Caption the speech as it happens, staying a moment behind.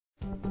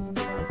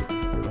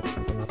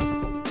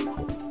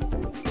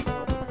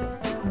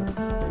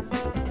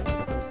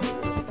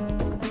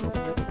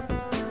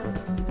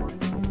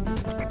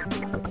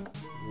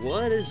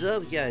What is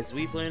up, guys?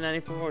 We play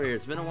 94 here.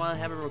 It's been a while. I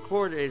haven't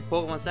recorded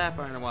Pokemon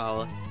Sapphire in a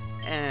while,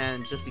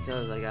 and just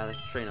because I gotta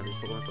train up these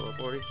Pokemon Solo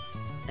 40.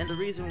 And the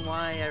reason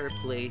why I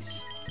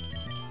replaced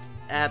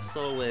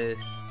Absol with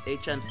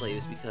HM Slave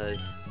is because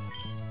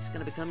it's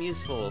gonna become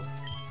useful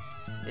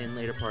in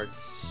later parts,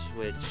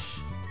 which,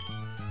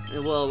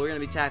 well, we're gonna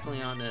be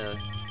tackling on the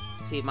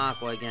Team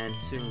Aqua again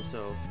soon,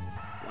 so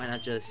why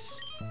not just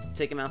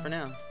take him out for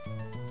now?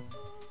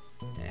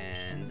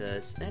 And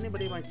does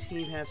anybody on my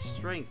team have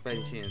strength by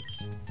any chance?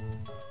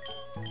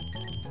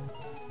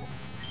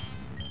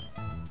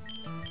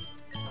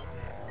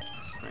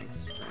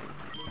 Strength.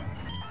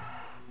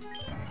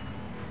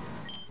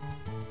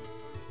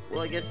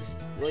 Well, I guess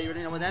well, you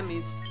already know what that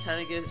means.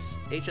 Tana gives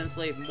HM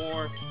Slave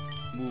more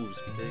moves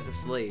because he's a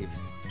slave.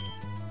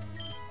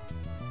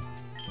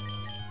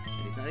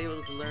 And he's not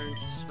able to learn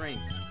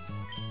strength.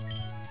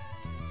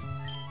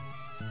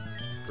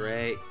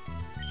 Great.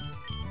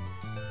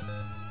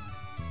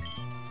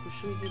 Who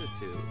should we give it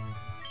to?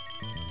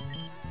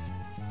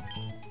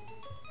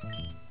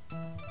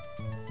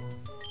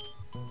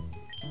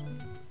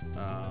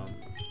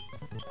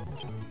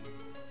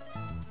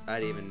 I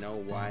didn't even know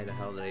why the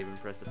hell did I even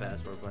press the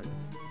password button.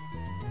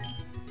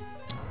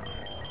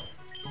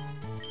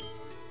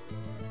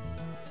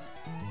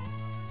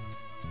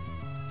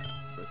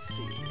 Let's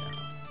see.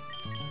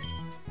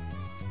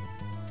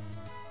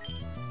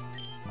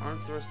 Arm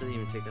thrust doesn't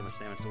even take that much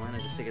damage, so why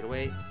not just take it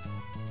away?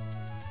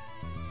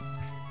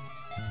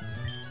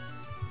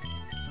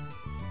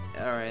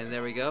 Alright,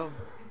 there we go.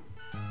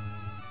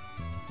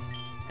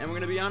 And we're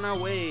gonna be on our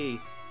way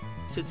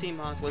to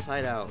Team Aqua's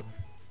hideout.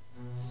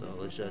 So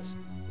let's just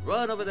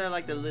run over there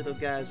like the little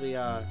guys we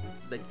are,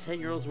 like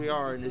 10-year-olds we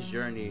are in this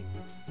journey,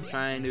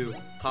 trying to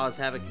cause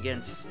havoc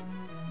against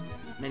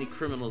many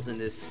criminals in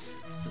this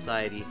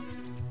society,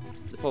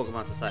 the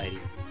Pokemon society.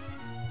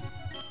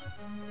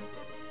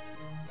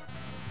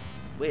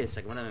 Wait a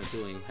second, what am I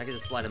doing? I can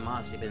just fly to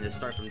Mossdeep and just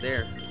start from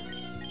there.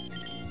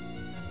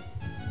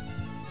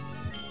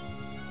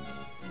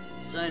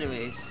 So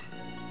anyways,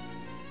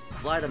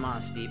 fly to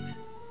Mossdeep.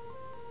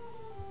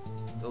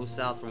 Go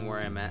south from where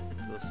I'm at.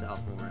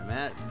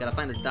 Gotta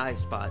find a dive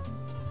spot.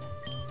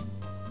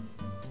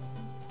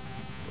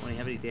 Don't we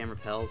have any damn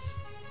repels?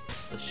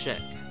 Let's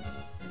check.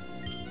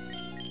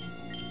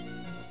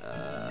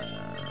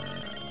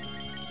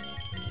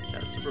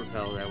 Got a super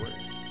repel that works.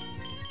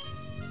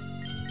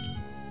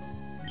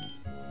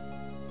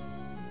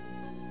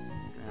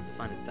 Gonna have to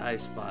find a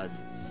dive spot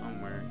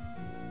somewhere.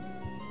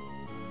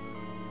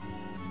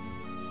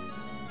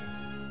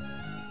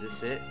 Is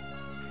this it?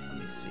 Let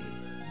me see.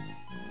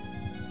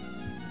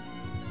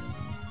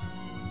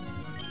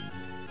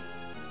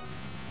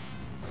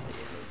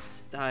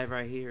 Let's dive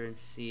right here and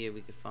see if we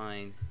can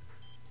find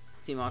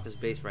Team Aqua's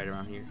base right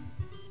around here.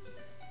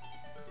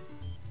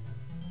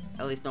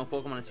 At least no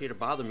Pokemon is here to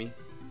bother me.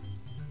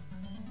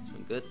 It's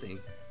a good thing.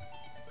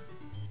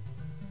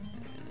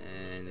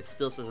 And it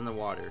still says in the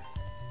water.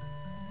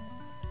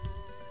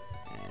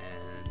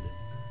 And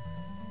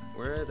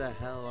where the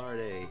hell are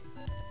they?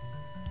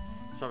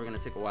 It's probably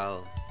gonna take a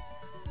while.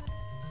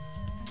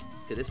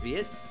 Could this be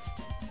it?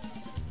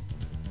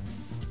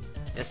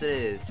 Yes, it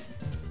is.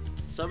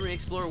 Submarine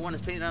Explorer 1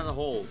 is painted on the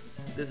hole.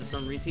 This is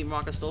submarine Team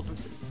Aqua stole from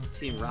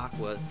Team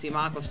Aqua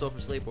stole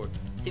from Slaveport.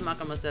 Team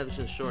Aqua must have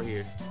a shore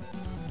here.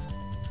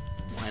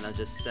 Why not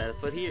just set a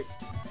foot here?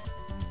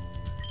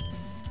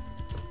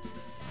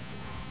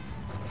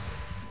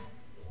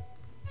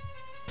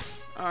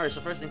 Alright,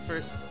 so first things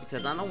first,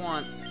 because I don't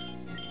want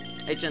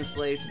HM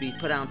Slave to be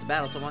put out into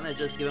battle, so why not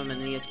just give him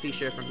an EXP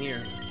share from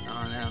here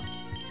on out?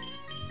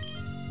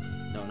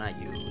 No, not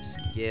use.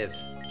 Give.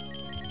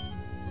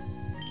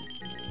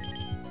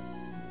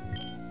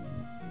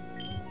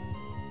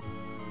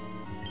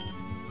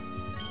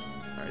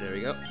 Alright, there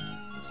we go.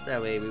 So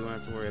that way we won't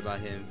have to worry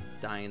about him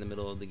dying in the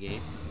middle of the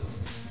game.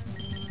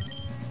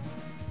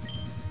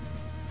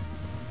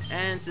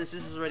 And since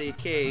this is already a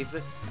cave,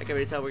 I can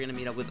already tell we're gonna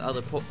meet up with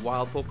other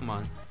wild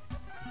Pokemon.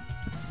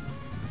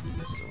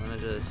 So I'm gonna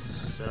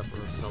just set up a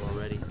repel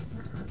already.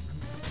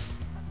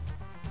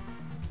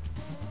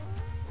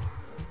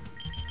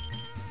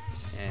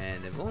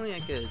 And if only I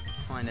could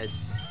find that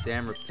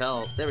damn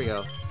repel. There we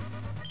go.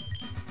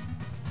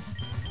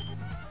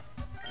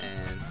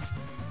 And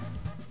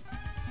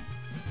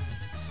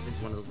this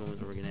is one of those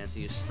moments where we're gonna have to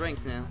use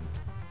strength now.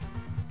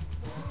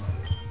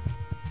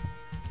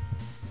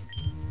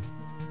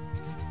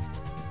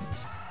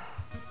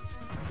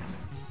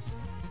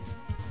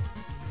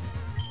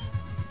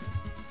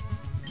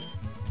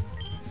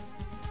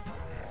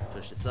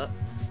 Push this up.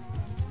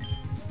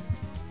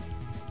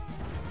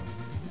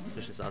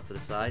 Push this out to the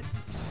side.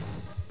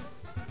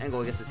 And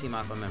go against the Team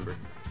Aqua member.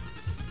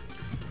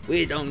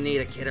 We don't need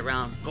a kid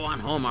around. Go on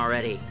home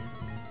already.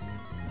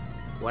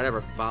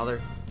 Whatever,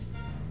 father.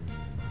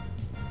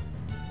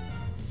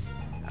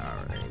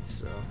 Alright,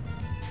 so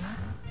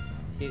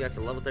he got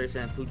to level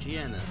 37 Poochie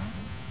and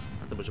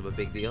not too much of a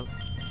big deal.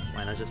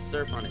 Why not just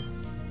surf on it?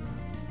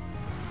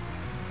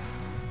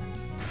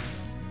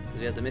 Because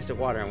we have the Mystic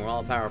Water and we're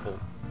all powerful.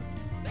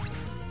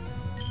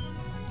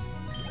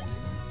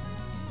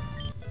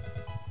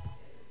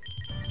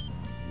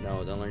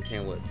 No, don't learn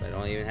Tan Whip. I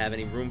don't even have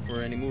any room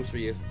for any moves for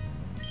you.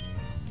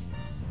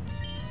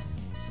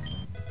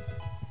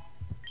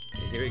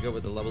 Okay, here we go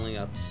with the leveling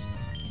ups.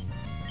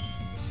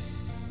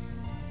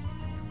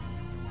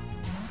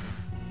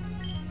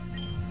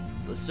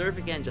 Let's surf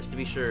again just to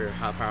be sure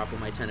how powerful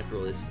my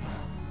Tentacruel is.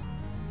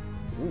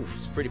 Oof,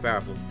 it's pretty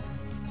powerful.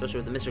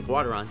 Especially with the Mr.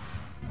 Quadron.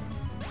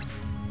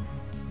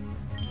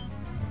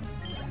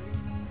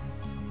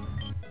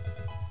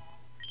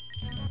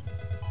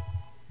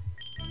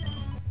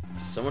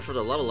 So much for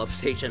the level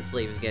ups HM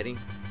Slave is getting.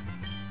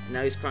 And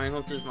now he's crying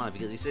home to his mom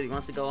because he said he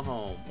wants to go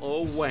home.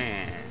 Oh, wah.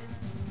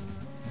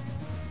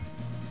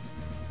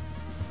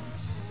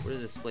 Where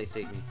does this place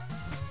take me?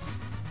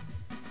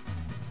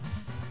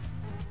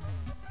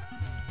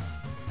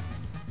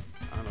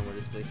 I don't know where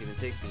this place even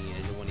takes me.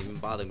 I won't even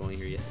bother going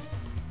here yet.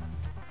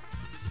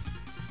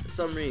 The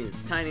submarine,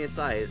 it's tiny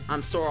inside.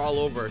 I'm sore all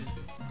over.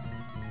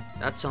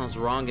 That sounds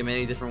wrong in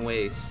many different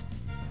ways.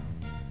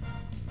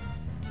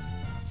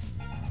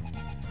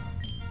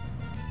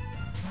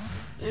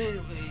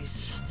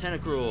 Anyways,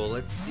 Tentacruel,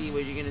 let's see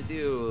what you're gonna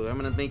do. I'm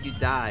gonna make you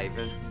dive.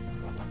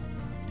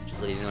 Just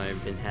letting you know,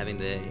 I've been having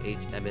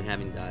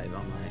dive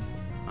on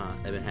my,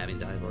 I've been having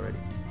dive already.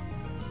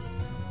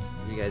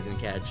 You guys didn't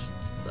catch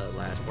the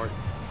last part.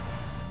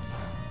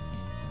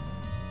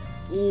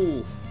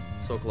 Ooh,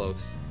 so close.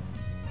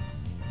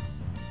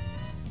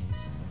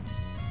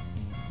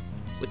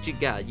 What you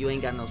got? You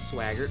ain't got no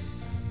swagger.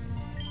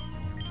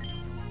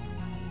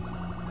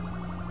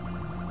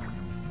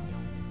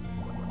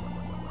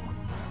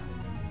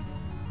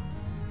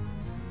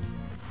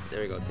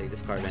 There we go, take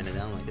this card bandit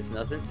down like it's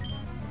nothing.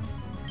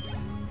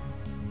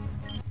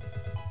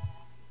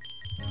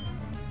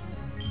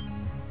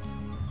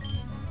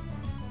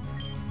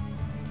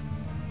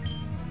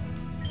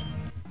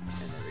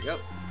 And there we go.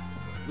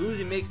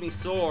 Losing makes me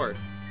sore.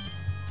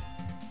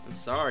 I'm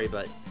sorry,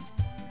 but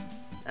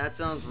that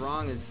sounds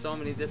wrong in so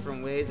many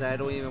different ways I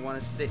don't even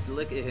want to sit and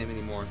look at him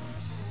anymore.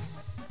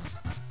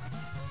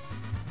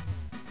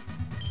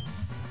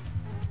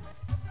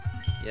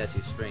 Yes,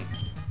 you strength.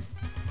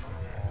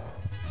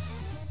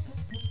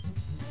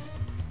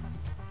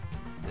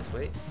 This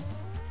way.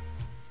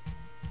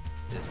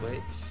 This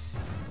way.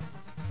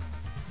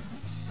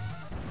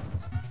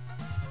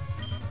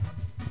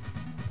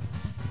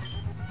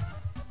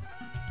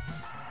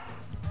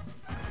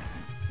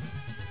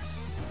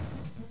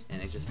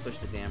 And I just pushed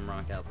the damn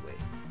rock out the way.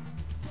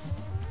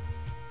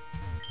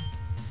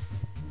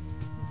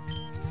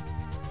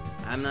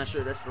 I'm not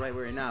sure that's the right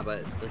way or not,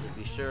 but let's just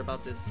be sure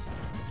about this.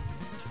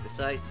 Check the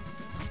site.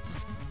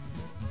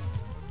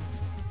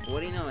 What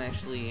do you know? I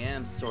actually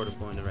am sort of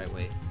going the right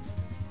way.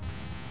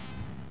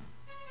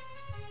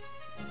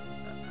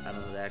 I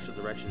don't know the actual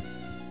directions.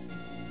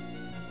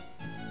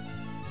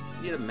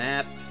 Need a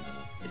map.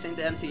 This ain't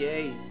the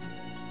MTA.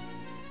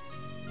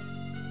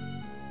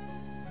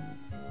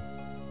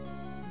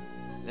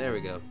 There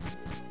we go.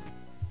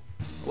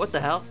 What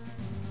the hell?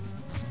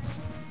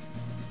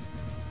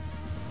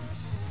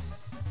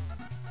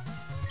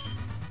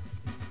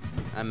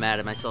 I'm mad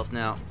at myself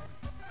now.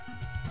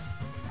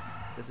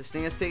 Because this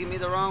thing has taken me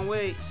the wrong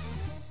way.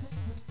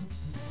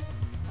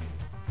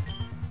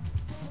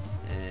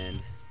 And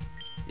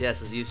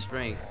yes, let's use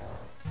strength.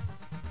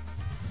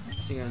 I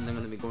think I'm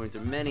going to be going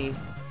through many.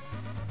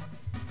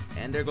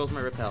 And there goes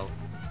my repel.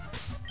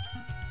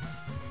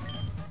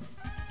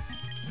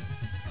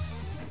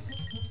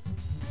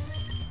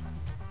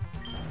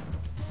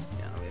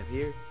 Yeah, we have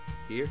here,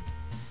 here.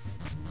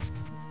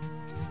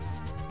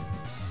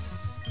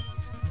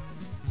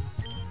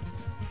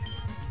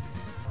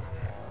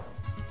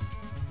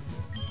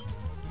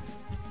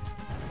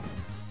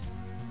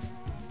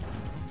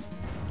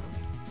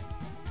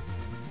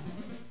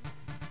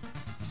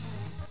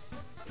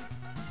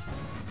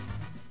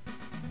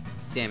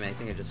 Damn it, I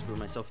think I just screwed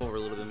myself over a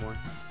little bit more.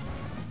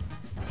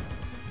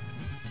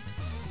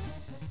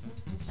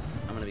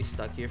 I'm gonna be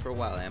stuck here for a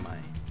while, am I?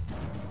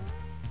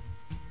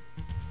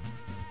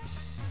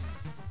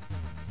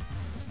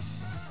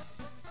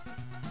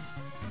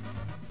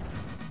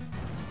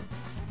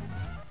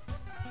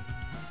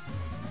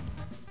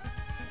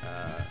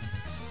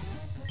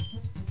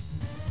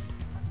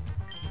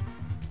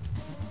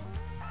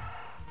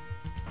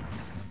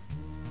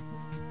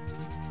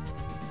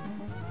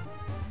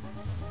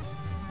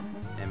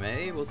 Am I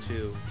able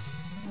to...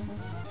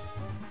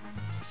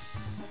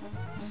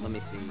 Let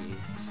me see.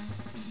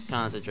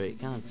 Concentrate.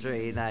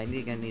 I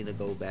think I need to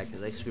go back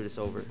because I screwed this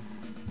over.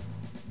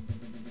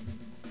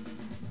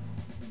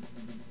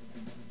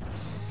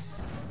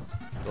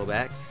 Go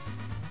back.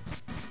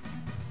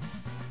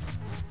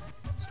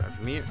 Start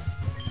from here.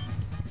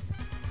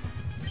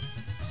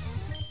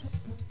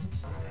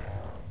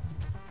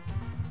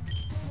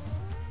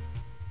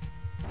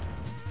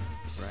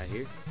 Right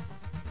here.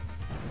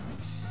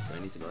 Do I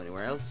need to go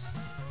anywhere else?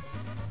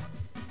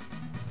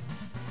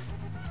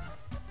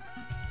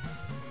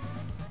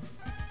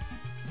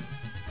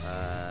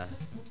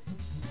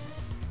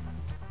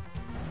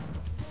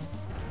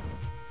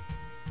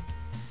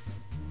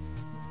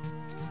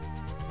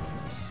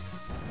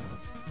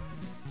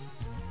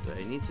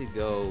 need to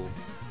go...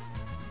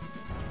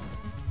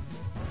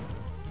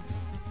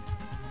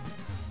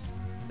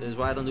 This is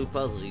why I don't do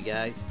puzzles, you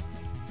guys.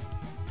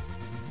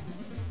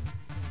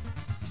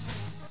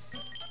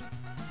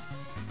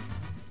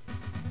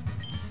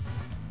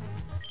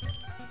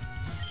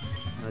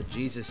 Oh,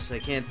 Jesus, I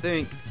can't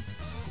think.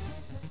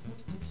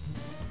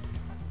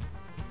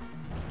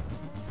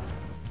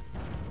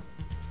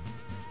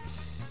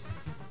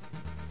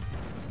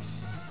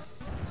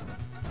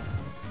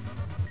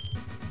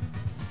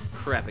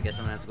 Crap, I guess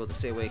I'm gonna have to go the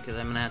same way because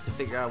I'm gonna have to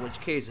figure out which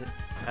caves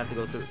I have to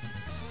go through.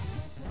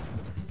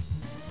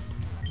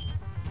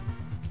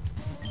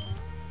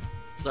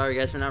 Sorry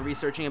guys for not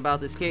researching about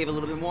this cave a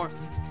little bit more,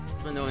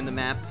 for knowing the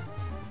map.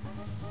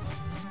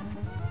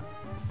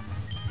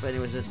 But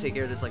anyways, let's take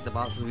care of this like the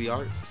bosses we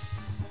are.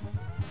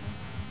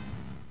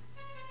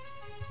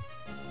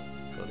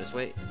 Go this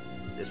way,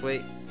 this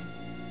way,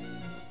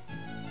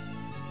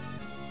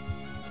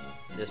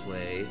 this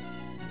way.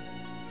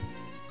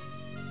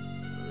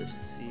 Let's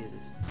see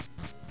this.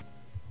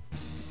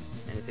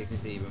 And it takes me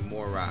to even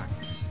more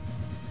rocks.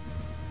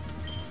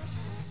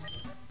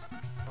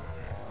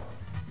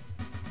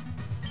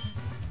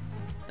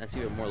 That's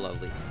even more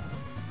lovely.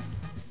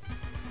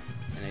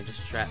 And I just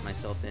trapped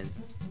myself in.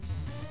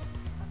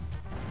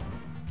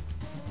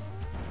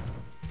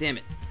 Damn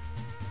it.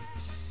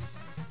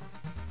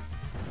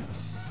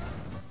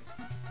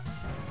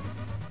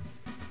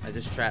 I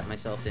just trapped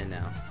myself in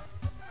now.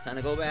 Time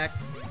to go back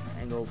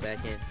and go back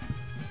in.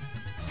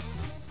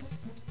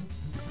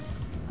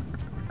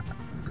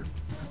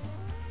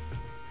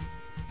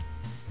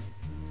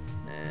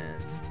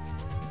 And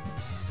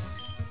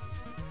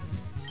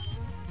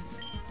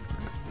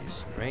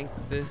strength.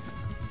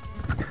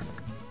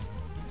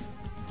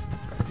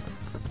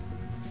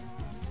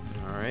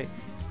 Alright.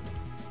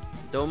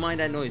 Don't mind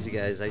that noise, you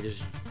guys.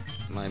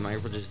 My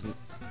microphone just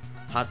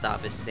hopped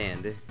off his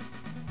stand. It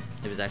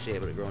was actually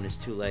able to grow on his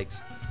 2 legs.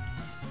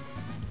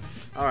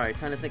 Alright,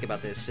 time to think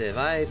about this. If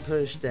I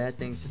push that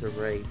thing to the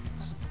right,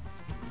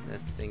 that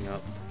thing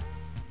up,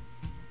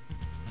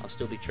 I'll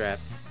still be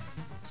trapped.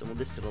 So move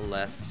this to the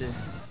left to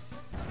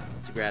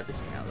grab this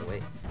thing out of the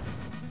way.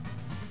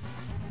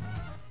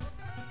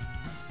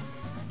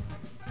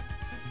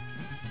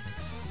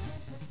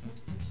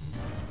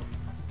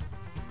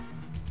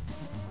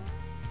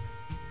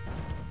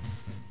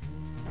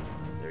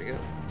 There we go.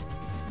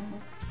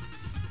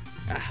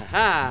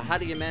 Ahaha! How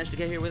do you manage to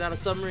get here without a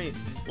submarine?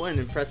 What an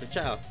impressive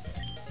child.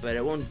 But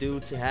it won't do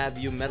to have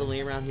you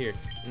meddling around here.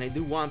 And I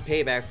do want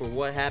payback for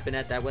what happened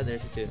at that weather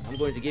institute. I'm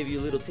going to give you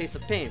a little taste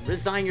of pain.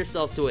 Resign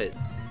yourself to it.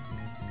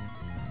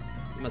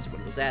 You must be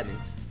one of those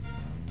admins.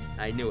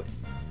 I knew it.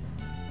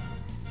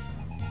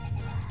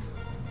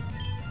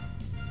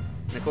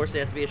 And of course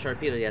there has to be a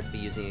Sharpedo you have to be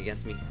using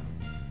against me.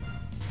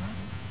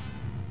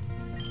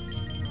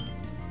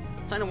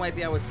 Time to wipe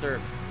you out with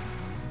syrup.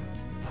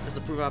 Just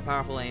to prove how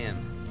powerful I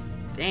am.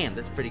 Damn,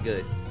 that's pretty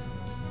good.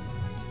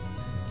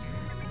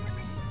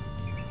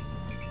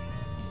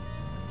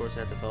 Of course I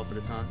have to fall for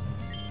the taunt.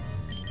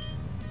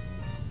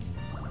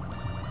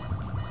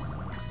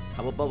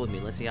 How about bubble me?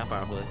 Let's see how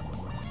powerful it is.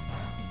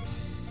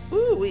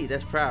 Woo-wee,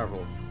 that's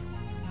powerful.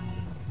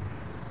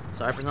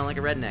 Sorry for sounding like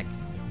a redneck.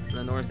 From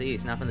the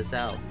northeast, not from the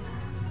south.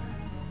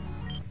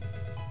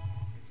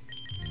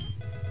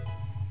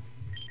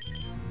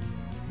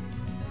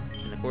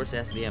 And of course it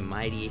has to be a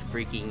mighty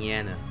freaking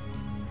Yana.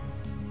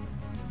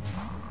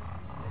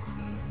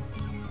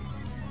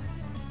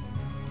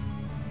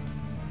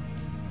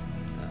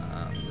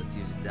 Let's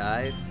use a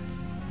dive.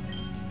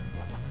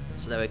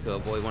 So that way I could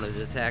avoid one of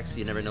his attacks,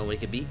 you never know what he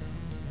could beat.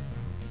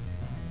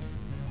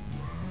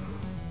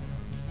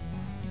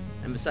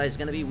 And besides, it's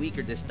gonna be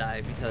weaker this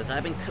dive because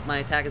my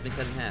attack has been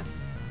cut in half.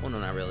 Well, no,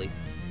 not really.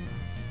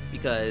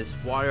 Because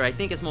water, I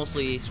think it's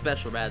mostly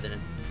special rather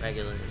than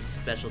regular. It's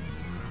special.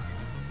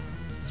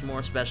 It's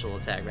more special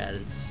attack rather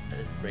than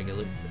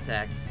regular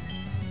attack.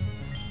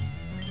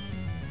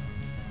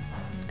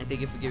 I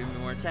think if we give me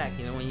more attack,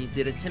 you know, when you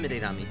did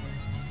intimidate on me.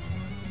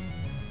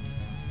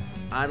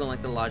 I don't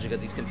like the logic of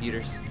these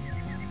computers.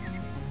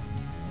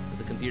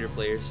 The computer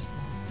players.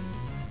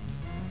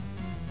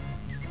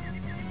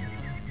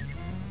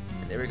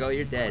 And there we go,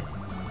 you're dead.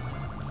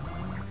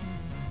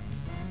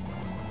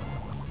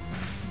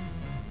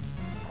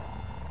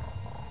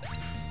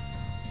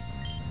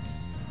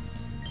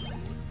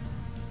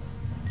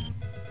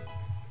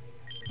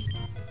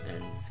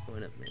 And it's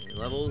going up many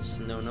levels.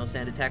 No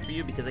sand attack for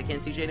you because I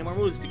can't teach you any more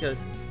moves because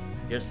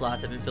your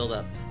slots have been filled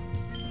up.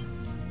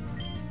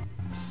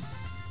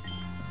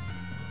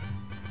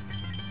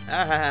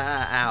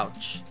 Ah,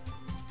 ouch.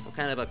 What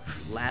kind of a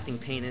laughing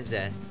pain is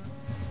that?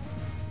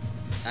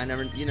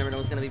 You never know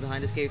what's gonna be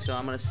behind this cave, so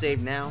I'm gonna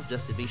save now,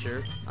 just to be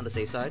sure, on the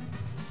safe side.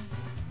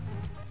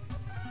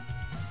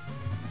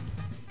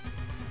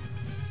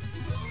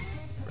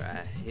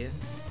 Right here.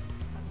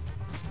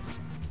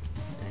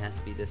 And it has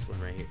to be this one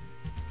right here.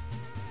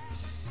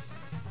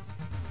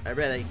 I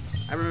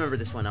remember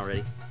this one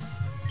already.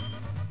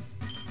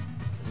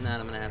 If not,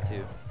 I'm gonna have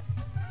to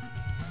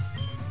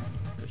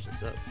push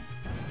this up.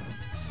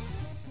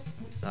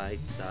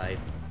 Side, side.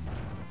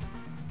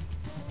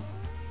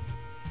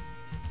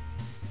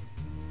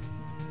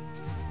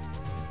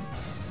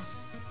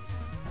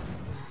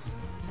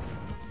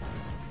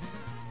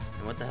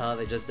 And what the hell have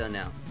I just done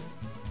now?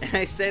 And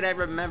I said I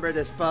remember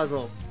this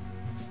puzzle.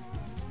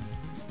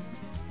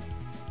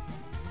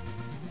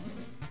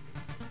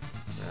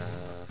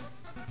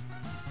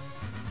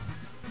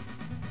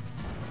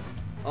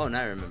 Oh,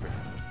 now I remember.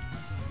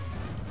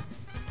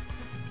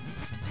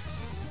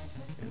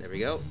 And there we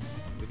go.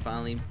 We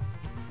finally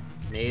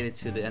made it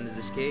to the end of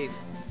this cave.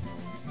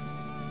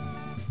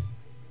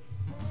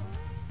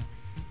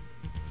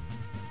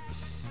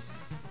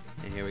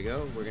 And here we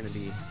go. We're gonna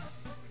be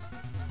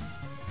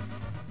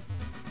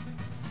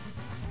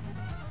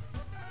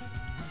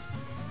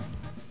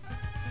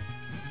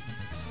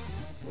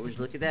would you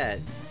look at that?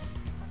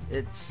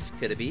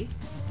 Could it be?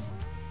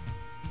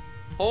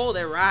 Hold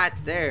it right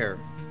there.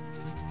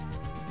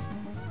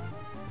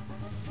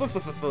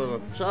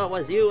 So it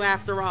was you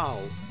after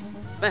all.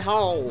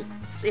 Behold,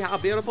 see how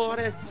beautiful it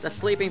is? The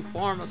sleeping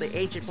form of the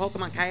ancient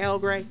Pokemon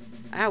Kyogre.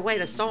 I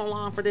waited so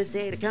long for this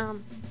day to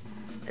come.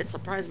 It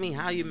surprised me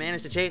how you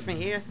managed to chase me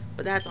here,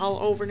 but that's all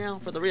over now.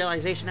 For the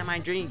realization of my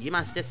dream, you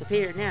must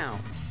disappear now.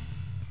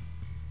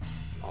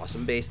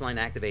 Awesome baseline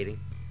activating.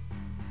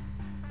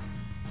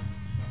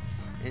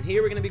 And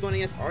here we're going to be going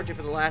against Archer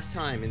for the last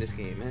time in this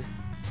game,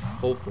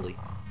 hopefully.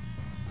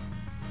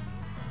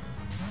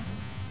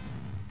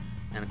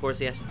 And of course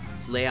he has to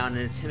lay out and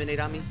intimidate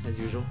on me, as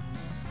usual.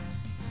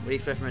 What do you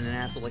expect from an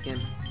asshole like him?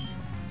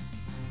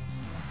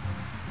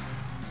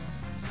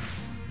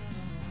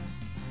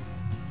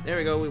 There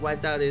we go, we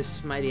wiped out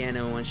his mighty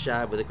Anno in one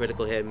shot with a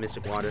critical hit,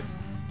 Mystic Water.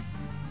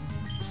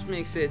 Which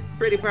makes it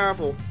pretty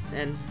powerful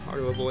and hard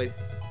to avoid.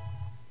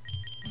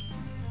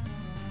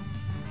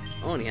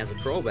 Oh, and he has a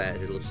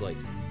Crobat, it looks like.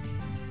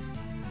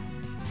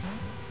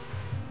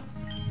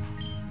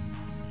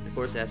 And of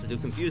course it has to do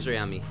Confuse Ray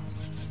on me.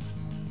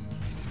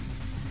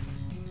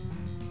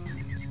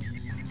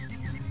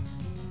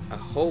 I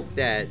hope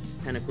that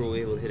Tentacruel will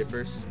be able to hit it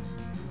first.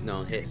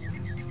 No, hit.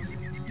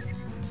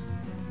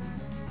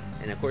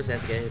 And of course, it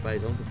has to get hit by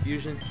his own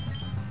confusion.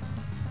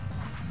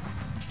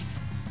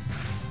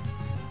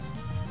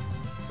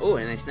 Oh,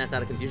 and I snapped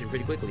out of confusion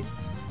pretty quickly.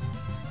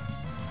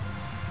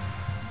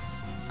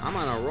 I'm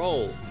on a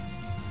roll.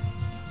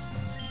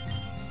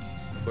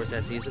 Of course, it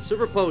has to use a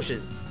Super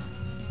Potion.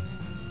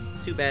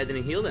 Too bad it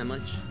didn't heal that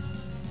much.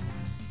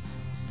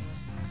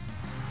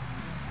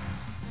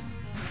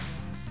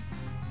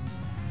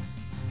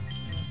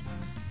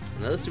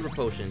 Another Super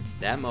Potion.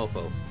 That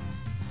mofo.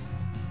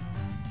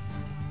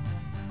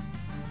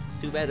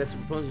 Too bad that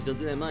Super Potions don't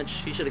do that much.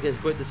 He should have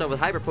put this up with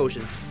Hyper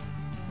Potions.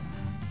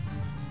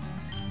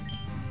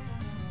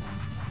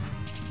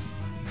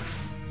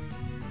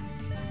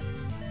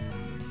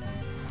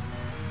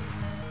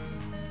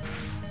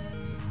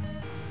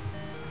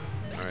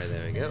 Alright,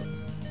 there we go.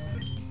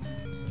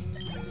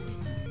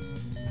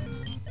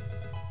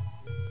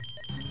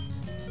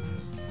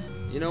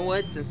 You know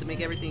what? Since to make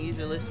everything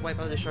easier, let's wipe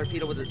out the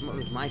Sharpedo with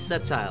my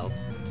Sceptile.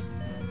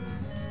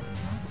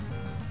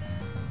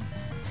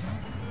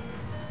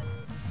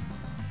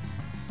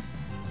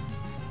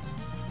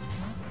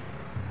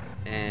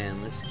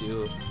 And let's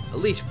do a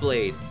Leech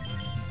Blade.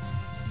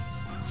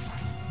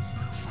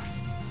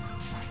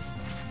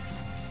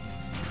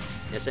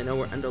 Yes, I know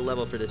we're under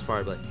level for this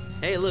part, but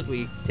hey, look,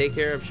 we take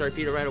care of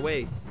Sharpedo right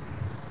away.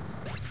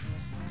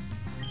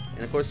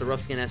 And of course, the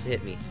Rough Skin has to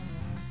hit me.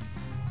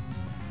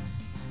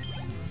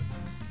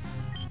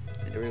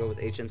 And there we go with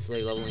HM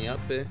Slay leveling up.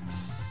 I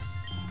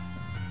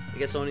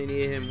guess I only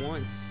needed him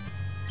once.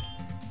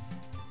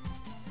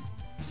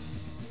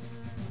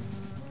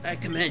 I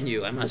commend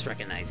you. I must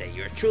recognize that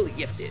you are truly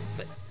gifted,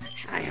 but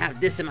I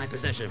have this in my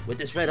possession. With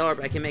this red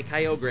orb, I can make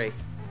Kyogre.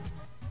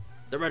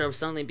 The red orb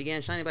suddenly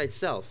began shining by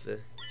itself. And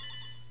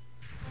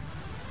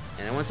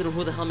I want to know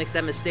who the hell makes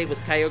that mistake with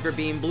Kyogre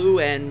being blue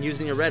and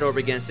using a red orb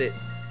against it.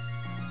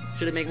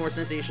 Should it make more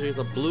sense that you should use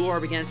a blue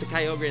orb against a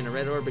Kyogre and a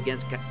red orb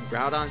against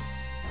Groudon?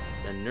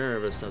 The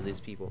nerve of some of these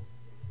people.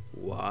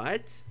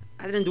 What?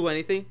 I didn't do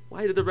anything.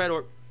 Why did the red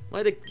orb...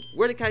 where did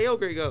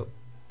Kyogre go?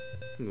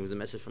 It was a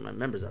message from my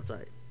members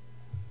outside.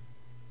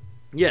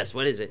 Yes,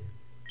 what is it?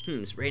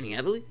 It's raining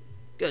heavily?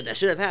 Good, that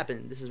should have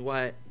happened.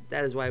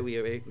 That is why we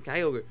are in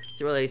Kyogre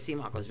to realize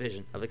Team Aqua's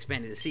vision of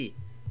expanding the sea.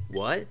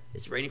 What?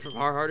 It's raining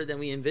far harder than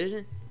we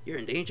envisioned? You're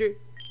in danger?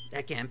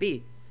 That can't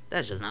be.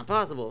 That's just not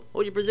possible.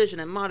 Hold your position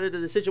and monitor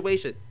the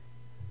situation.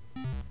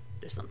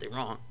 There's something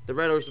wrong. The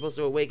Red Orb is supposed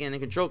to awaken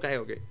and control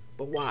Kyogre.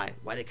 But why?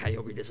 Why did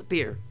Kyogre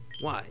disappear?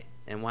 Why?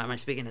 And why am I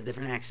speaking a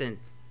different accent?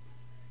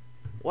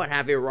 What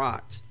have you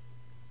wrought?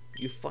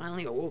 You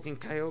finally awoken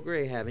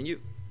Kyogre, haven't you?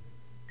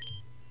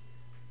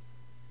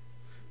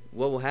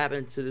 What will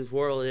happen to this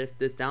world if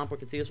this downpour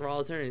continues for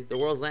all eternity? The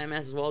world's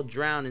landmasses will all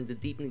drown in the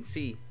deepening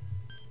sea.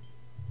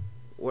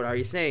 What are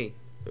you saying?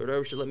 The Red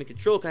Orb should let me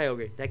control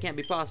Kyogre. That can't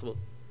be possible.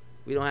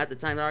 We don't have the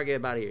time to argue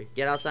about it here.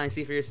 Get outside and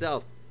see for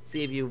yourself.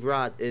 See if you've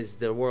wrought is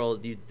the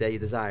world that you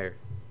desire.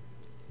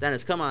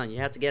 Dennis, come on. You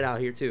have to get out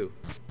here too.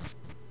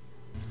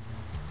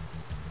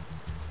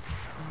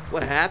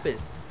 What happened?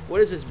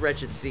 What is this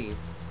wretched scene?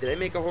 Did I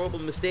make a horrible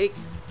mistake?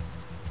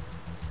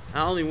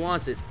 I only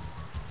want it.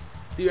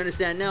 Do you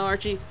understand now,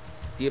 Archie?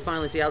 Do you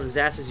finally see how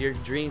disastrous your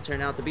dream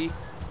turned out to be?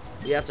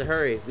 We have to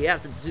hurry. We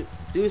have to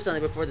do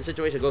something before the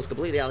situation goes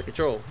completely out of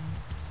control.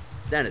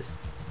 Dennis,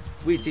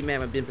 we Team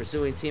Aqua have been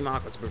pursuing Team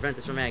Aqua to prevent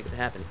this from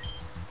happening.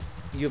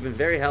 You've been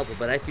very helpful,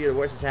 but I fear the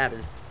worst has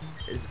happened.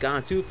 It's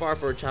gone too far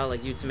for a child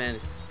like you to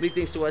manage. Leave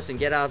things to us and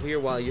get out of here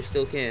while you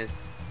still can.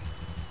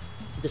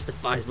 This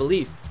defies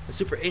belief. A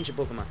super ancient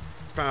Pokemon.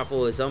 It's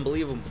powerful. It's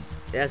unbelievable.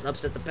 It has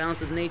upset the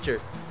balance of nature.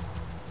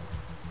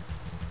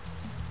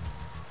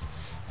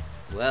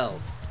 Well.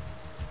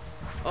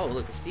 Oh,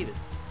 look, it's Steven.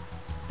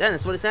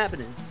 Dennis, what is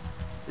happening?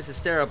 This is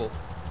terrible.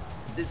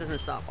 If this doesn't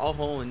stop, I'll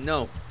hold and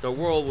no, the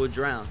world will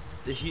drown.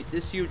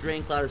 This huge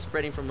rain cloud is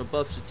spreading from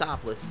above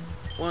Sootopolis.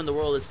 What in the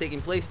world is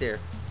taking place there?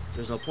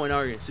 There's no point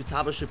arguing.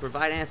 Sootopolis should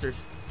provide answers.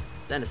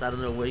 Dennis, I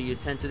don't know what you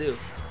intend to do.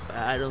 But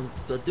I don't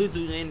do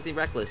anything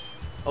reckless.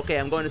 Okay,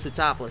 I'm going to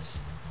Sootopolis.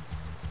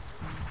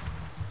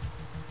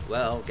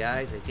 Well,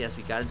 guys, I guess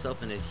we got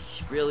himself in a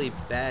really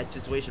bad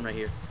situation right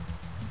here.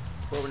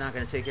 Well, we're not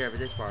going to take care of it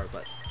this far,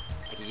 but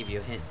I can give you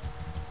a hint.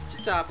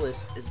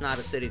 Sootopolis is not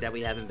a city that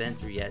we haven't been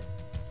through yet.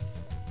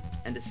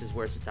 And this is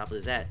where Sootopolis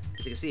is at.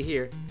 As you can see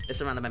here, it's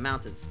surrounded by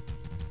mountains.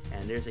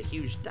 And there's a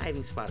huge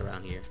diving spot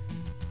around here.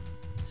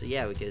 So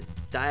yeah, we could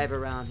dive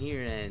around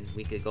here and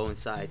we could go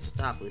inside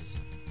Sootopolis.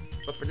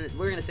 But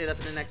we're going to save that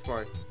for the next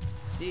part.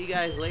 See you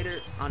guys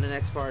later on the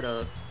next part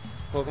of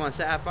Pokemon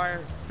Sapphire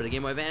for the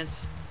Game Boy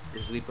Advance.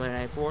 This is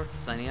WePlay94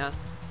 signing out.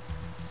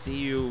 See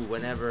you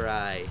whenever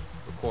I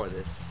record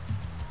this.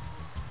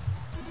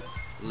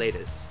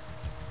 Latest.